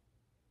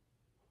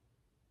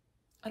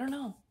 I don't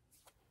know.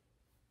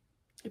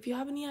 If you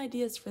have any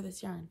ideas for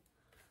this yarn,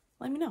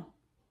 let me know.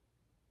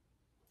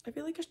 I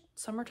feel like a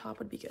summer top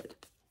would be good,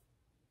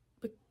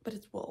 but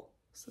it's wool,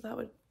 so that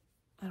would,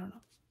 I don't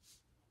know.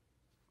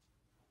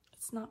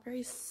 It's not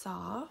very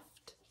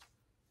soft.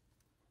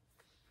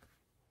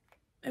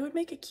 It would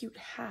make a cute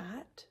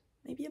hat,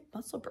 maybe a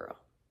muscle burrow.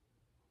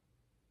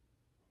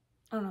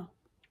 I don't know.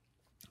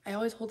 I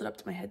always hold it up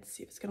to my head to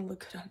see if it's gonna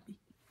look good on me.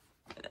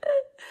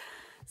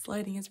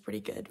 Sliding is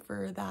pretty good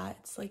for that.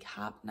 It's like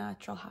half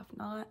natural, half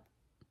not.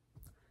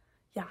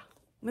 Yeah,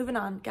 moving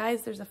on.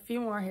 Guys, there's a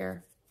few more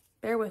here.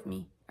 Bear with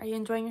me. Are you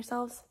enjoying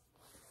yourselves?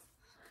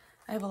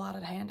 I have a lot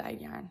of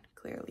hand-dyed yarn,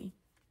 clearly.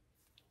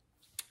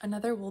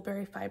 Another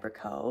Woolberry Fiber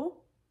Co.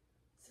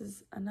 This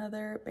is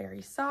another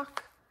berry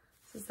sock.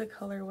 This is the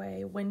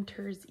colorway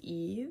Winter's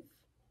Eve.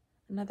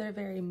 Another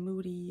very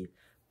moody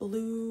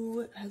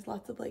blue. It has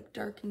lots of like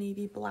dark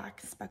navy black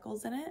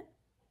speckles in it.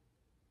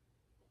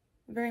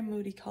 Very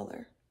moody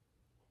color.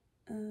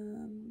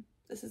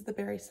 This is the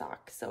berry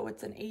sock. So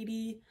it's an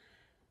 80%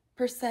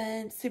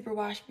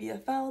 superwash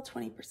BFL,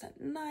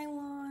 20%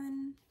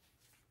 nylon.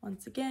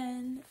 Once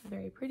again,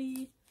 very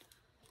pretty.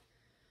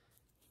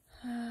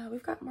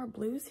 We've got more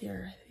blues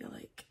here, I feel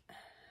like.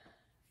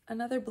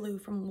 Another blue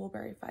from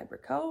Woolberry Fiber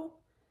Co.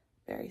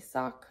 Berry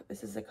sock.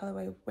 This is the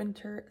colorway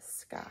Winter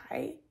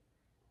Sky.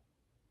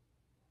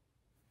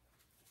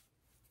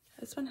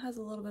 This one has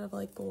a little bit of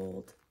like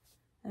gold,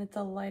 and it's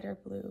a lighter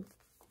blue.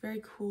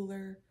 Very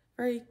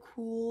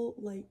cool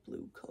light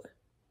blue color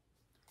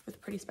with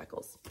pretty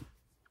speckles.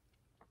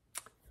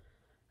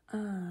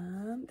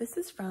 This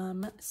is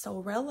from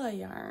Sorella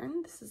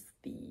Yarn. This is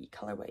the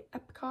colorway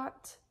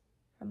Epcot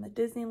from the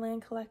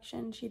Disneyland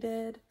collection she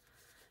did.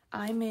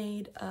 I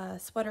made a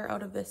sweater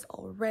out of this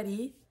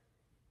already.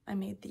 I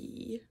made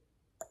the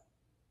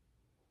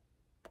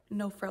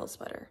No Frill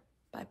sweater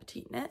by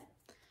Petite Knit.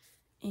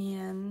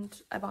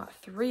 And I bought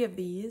 3 of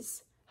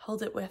these,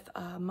 held it with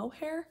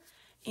mohair,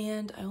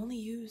 and I only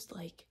used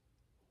like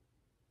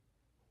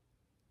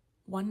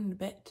 1 and a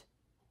bit.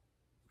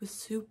 It was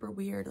super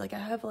weird. Like I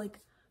have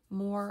like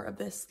more of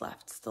this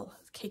left still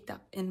caked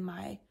up in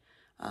my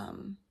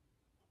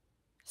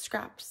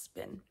scraps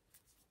bin.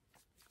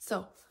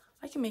 So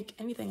I can make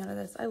anything out of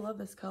this. I love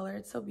this color.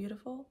 It's so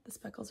beautiful. The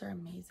speckles are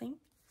amazing.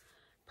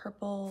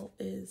 Purple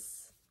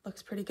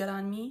looks pretty good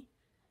on me.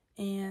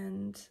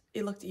 And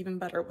it looked even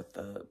better with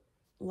the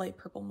light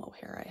purple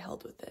mohair I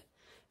held with it.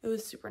 It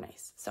was super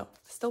nice. So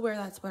I still wear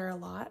that sweater a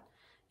lot,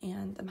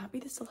 and I'm happy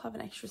to still have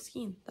an extra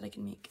skein that I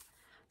can make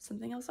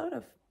something else out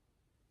of.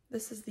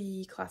 This is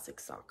the classic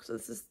sock. So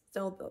this is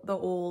still the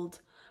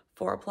old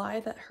 4-ply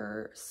that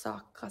her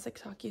classic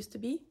sock used to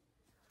be.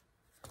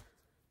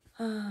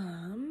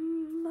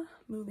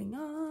 Moving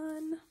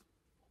on.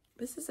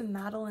 This is a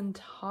Madeline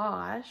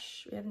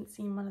Tosh. We haven't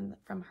seen one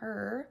from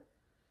her.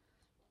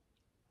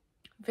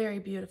 Very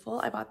beautiful.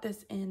 I bought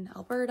this in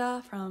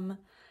Alberta from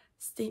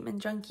Statement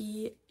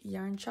Junkie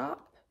Yarn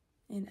Shop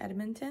in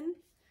Edmonton.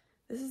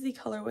 This is the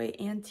colorway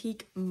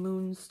Antique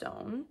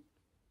Moonstone.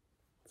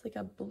 It's like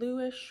a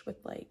bluish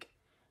with like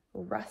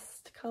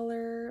rust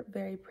color,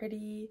 very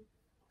pretty.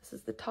 This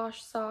is the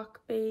Tosh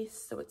sock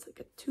base, so it's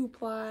like a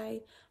 2-ply,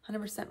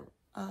 100%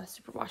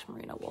 superwash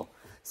merino wool.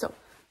 So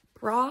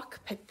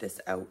Brock picked this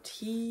out.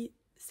 He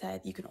said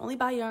you can only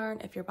buy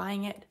yarn if you're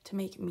buying it to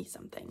make me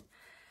something.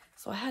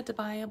 So I had to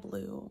buy a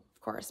blue.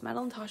 Of course,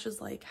 Madeline Tosh has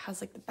like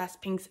the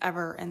best pinks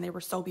ever, and they were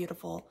so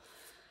beautiful.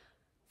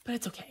 But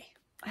it's okay.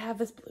 I have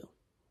this blue.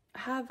 I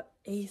have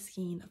a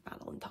skein of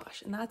Madeline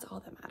Tosh, and that's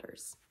all that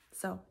matters.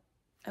 So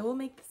I will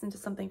make this into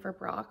something for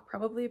Brock,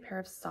 probably a pair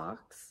of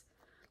socks,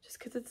 just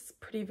because it's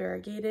pretty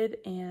variegated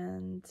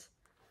and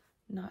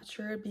not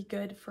sure it'd be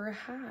good for a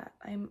hat.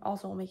 I'm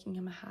also making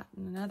him a hat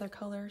in another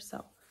color,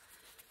 so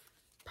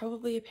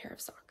probably a pair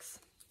of socks.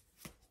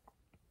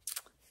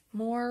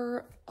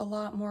 A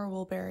lot more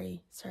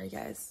Woolberry. Sorry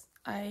guys.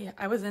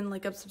 I was in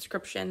like a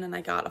subscription and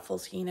I got a full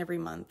skein every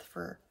month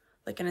for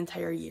like an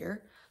entire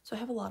year. So I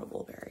have a lot of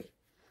Woolberry.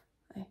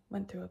 I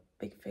went through a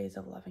big phase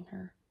of loving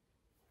her.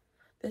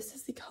 This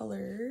is the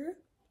color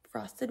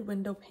Frosted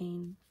Window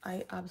Pane.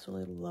 I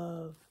absolutely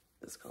love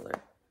this color.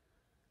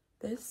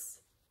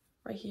 This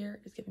right here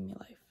is giving me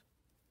life.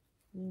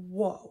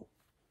 Whoa.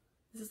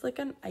 This is like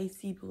an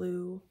icy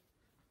blue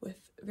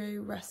with very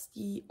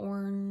rusty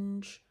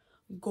orange,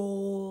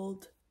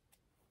 gold,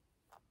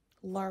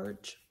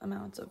 large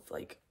amounts of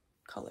like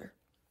color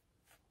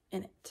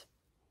in it.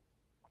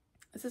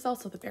 This is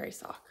also the berry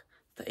sock,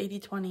 the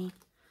 80-20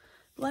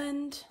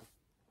 blend.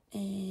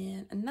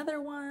 And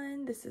another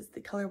one, this is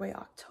the colorway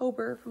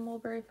October from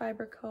Woolberry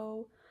Fiber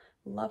Co.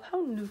 Love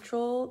how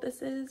neutral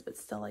this is, but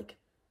still like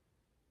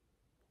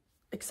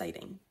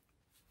exciting.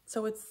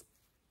 So it's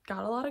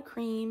got a lot of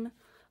cream,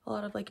 a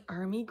lot of like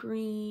army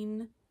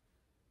green.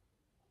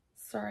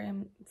 Sorry,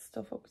 I'm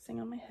still focusing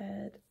on my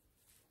head.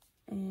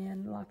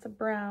 And lots of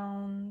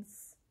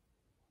browns.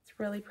 It's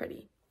really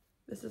pretty.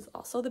 This is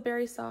also the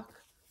berry sock.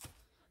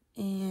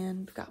 And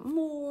we've got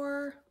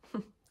more.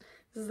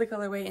 This is the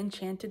colorway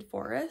Enchanted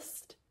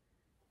Forest.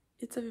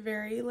 It's a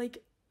very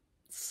like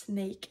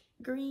snake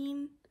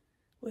green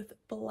with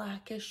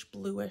blackish,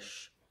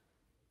 bluish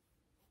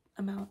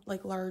amount,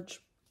 like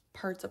large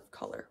parts of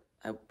color.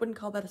 I wouldn't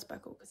call that a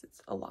speckle because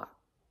it's a lot.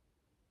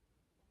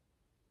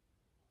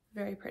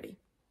 Very pretty.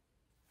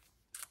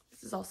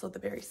 This is also the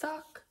berry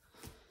sock.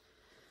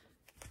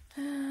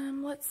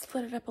 Let's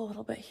split it up a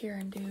little bit here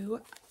and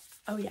do,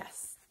 oh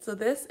yes. So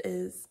this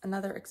is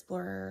another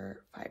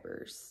Explorer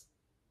Fibers.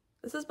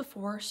 This is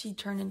before she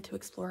turned into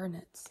Explorer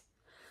Knits.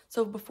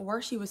 So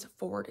before she was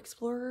Forward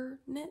Explorer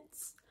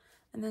Knits,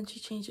 and then she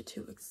changed it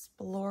to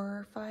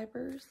Explorer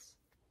Fibers.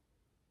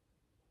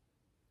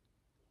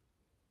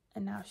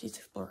 And now she's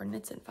Explorer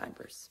Knits and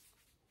Fibers.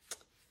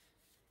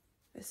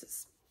 This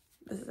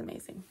is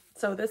amazing.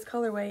 So this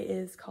colorway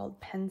is called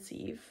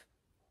Pensieve.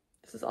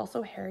 This is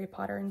also Harry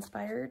Potter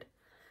inspired.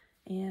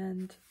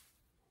 And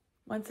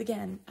once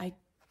again, I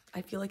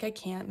feel like I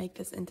can't make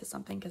this into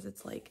something because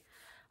it's like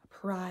a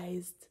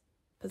prized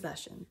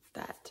possession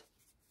that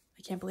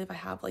I can't believe I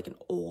have like an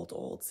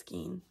old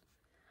skein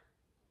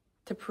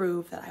to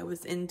prove that I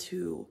was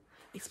into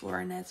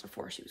Explorer Knits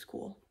before she was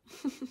cool.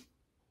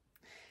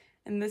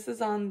 And this is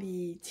on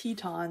the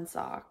Teton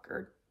sock,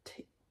 or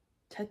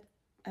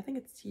I think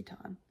it's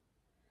Teton,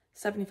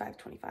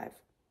 7525.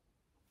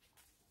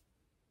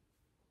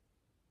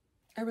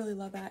 I really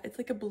love that. It's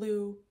like a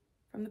blue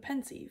from the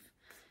Pensieve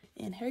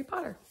in Harry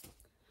Potter.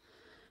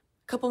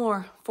 A couple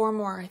more, 4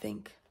 more, I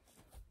think.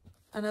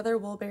 Another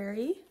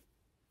Woolberry.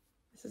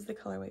 This is the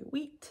colorway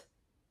Wheat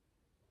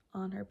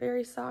on her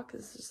berry sock.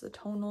 This is the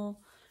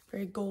tonal,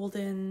 very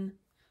golden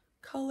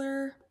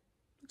color.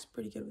 Looks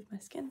pretty good with my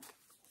skin.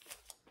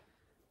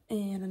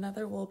 And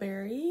another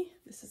Woolberry.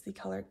 This is the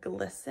color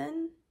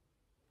Glisten.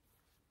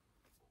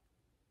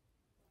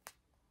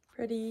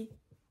 Pretty.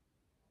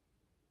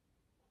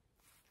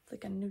 It's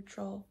like a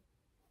neutral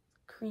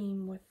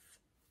cream with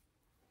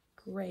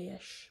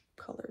grayish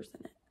colors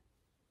in it.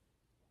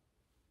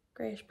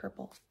 Grayish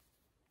purple,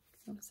 I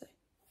want to say.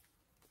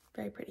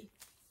 Very pretty.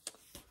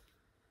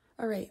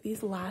 All right,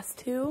 these last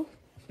 2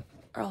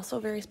 are also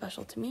very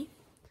special to me.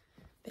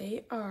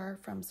 They are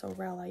from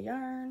Sorella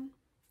Yarn,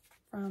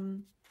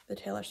 from the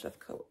Taylor Swift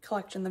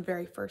collection the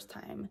very first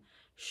time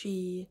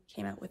she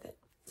came out with it.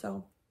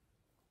 So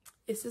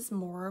this is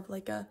more of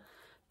like a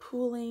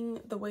pooling.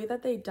 The way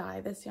that they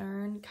dye this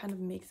yarn kind of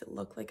makes it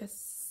look like a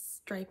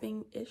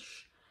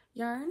striping-ish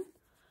yarn.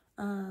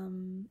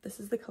 This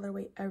is the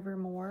colorway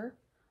Evermore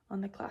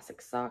on the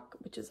classic sock,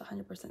 which is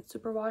 100%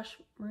 superwash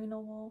merino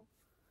wool.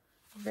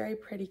 Very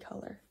pretty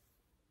color.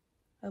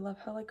 I love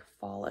how like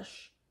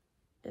fallish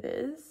it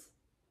is.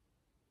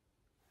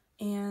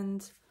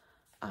 And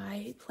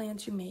I plan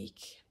to make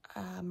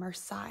a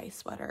Marseille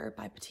sweater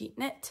by Petite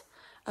Knit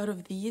out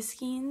of these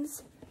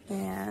skeins,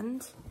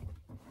 and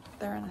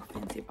they're in a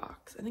fancy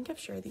box. I think I've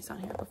shared these on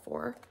here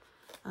before.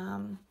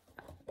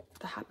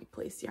 The Happy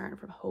Place yarn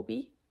from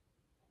Hobbii.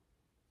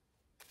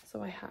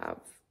 So I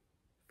have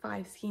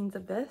 5 skeins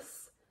of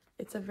this.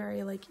 It's a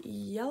very like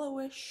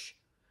yellowish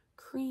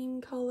cream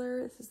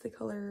color. This is the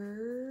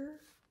color,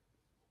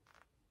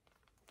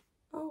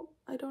 oh,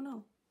 I don't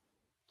know.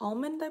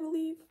 Almond, I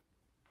believe.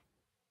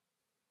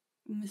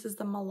 And this is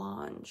the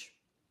Melange.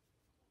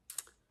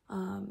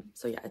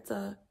 So yeah, it's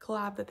a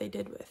collab that they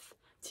did with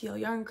TL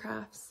Yarn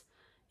Crafts,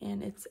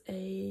 and it's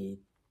a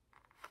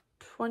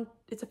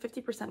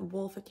 50%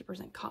 wool,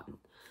 50% cotton.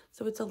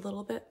 So it's a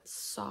little bit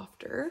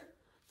softer,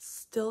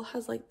 still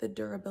has like the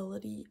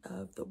durability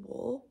of the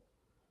wool,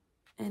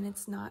 and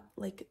it's not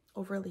like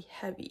overly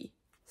heavy.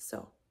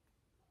 So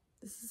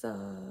this is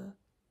a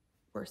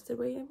worsted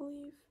weight, I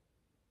believe.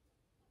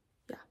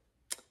 Yeah.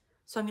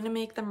 So I'm gonna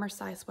make the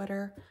Marseille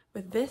sweater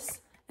with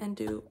this and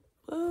do,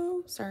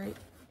 oh, sorry,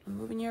 I'm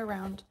moving you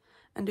around,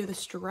 and do the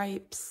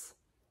stripes.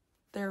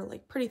 They're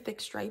like pretty thick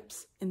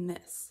stripes in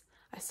this.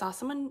 I saw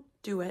someone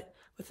do it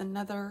with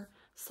another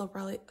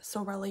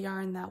Sorella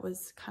yarn that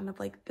was kind of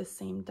like the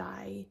same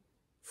dye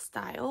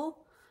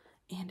style,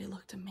 and it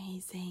looked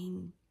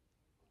amazing.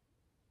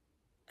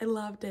 I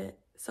loved it.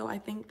 So I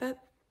think that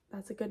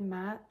that's a good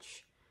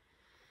match.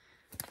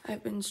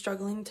 I've been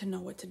struggling to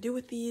know what to do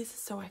with these,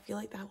 so I feel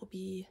like that will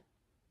be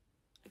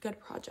a good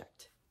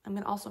project. I'm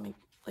gonna also make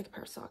like a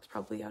pair of socks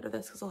probably out of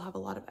this because I'll have a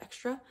lot of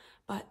extra,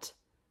 but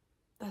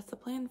that's the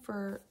plan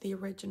for the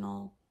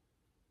original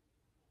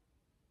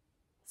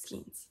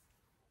skeins.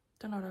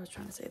 Don't know what I was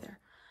trying to say there.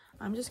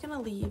 I'm just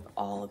gonna leave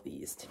all of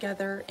these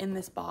together in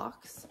this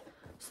box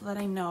so that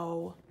I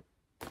know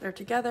they're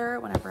together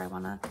whenever I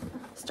wanna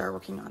start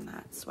working on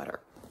that sweater.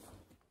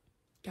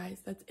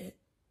 Guys, that's it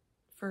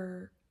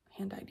for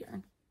hand-dyed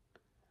yarn.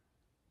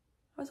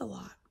 That was a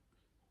lot.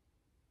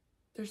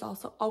 There's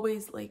also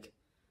always like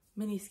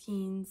mini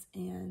skeins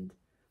and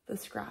the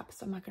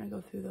scraps. I'm not going to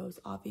go through those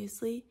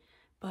obviously,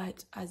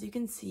 but as you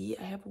can see,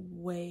 I have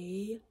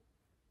way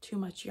too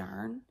much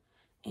yarn,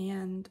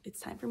 and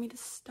it's time for me to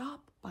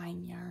stop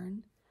buying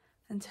yarn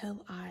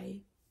until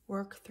I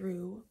work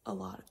through a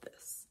lot of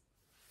this.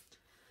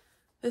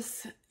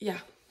 This, yeah,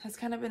 has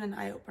kind of been an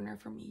eye-opener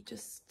for me.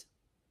 Just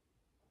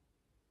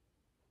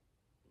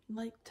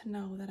like to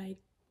know that I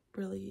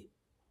really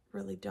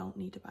don't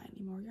need to buy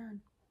any more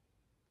yarn.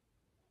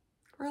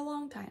 for a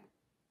long time.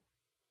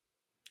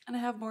 And I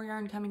have more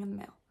yarn coming in the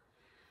mail.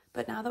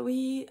 But now that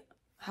we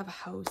have a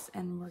house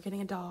and we're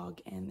getting a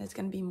dog and there's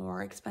going to be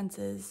more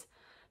expenses,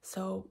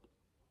 so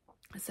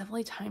it's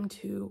definitely time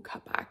to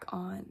cut back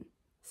on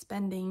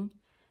spending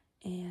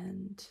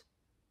and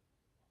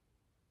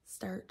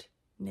start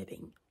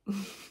knitting.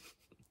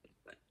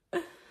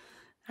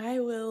 I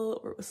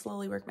will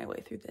slowly work my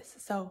way through this.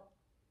 So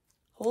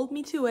hold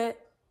me to it.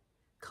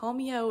 Call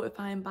me out if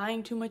I'm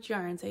buying too much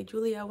yarn. Say,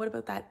 Julia, what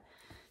about that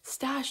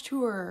stash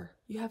tour?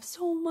 You have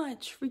so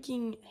much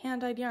freaking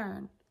hand-dyed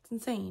yarn. It's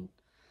insane.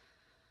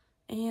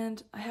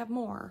 And I have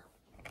more.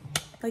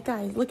 Like,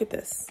 guys, look at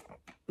this.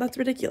 That's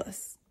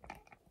ridiculous.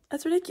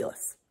 That's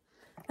ridiculous.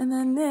 And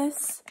then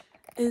this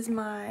is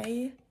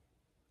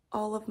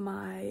all of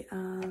my,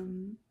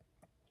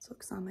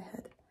 it's on my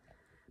head.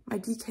 My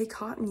DK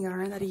cotton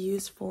yarn that I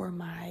use for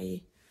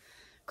my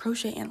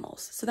crochet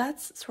animals. So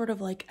that's sort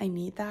of like, I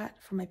need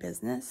that for my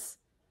business.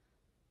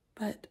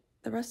 But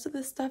the rest of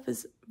this stuff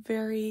is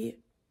very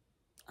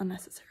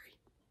unnecessary.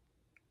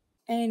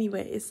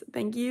 Anyways,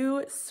 thank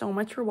you so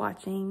much for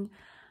watching.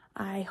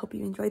 I hope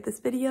you enjoyed this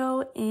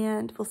video,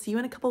 and we'll see you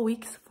in a couple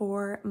weeks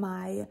for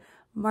my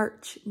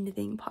March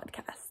knitting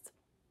podcast.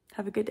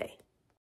 Have a good day.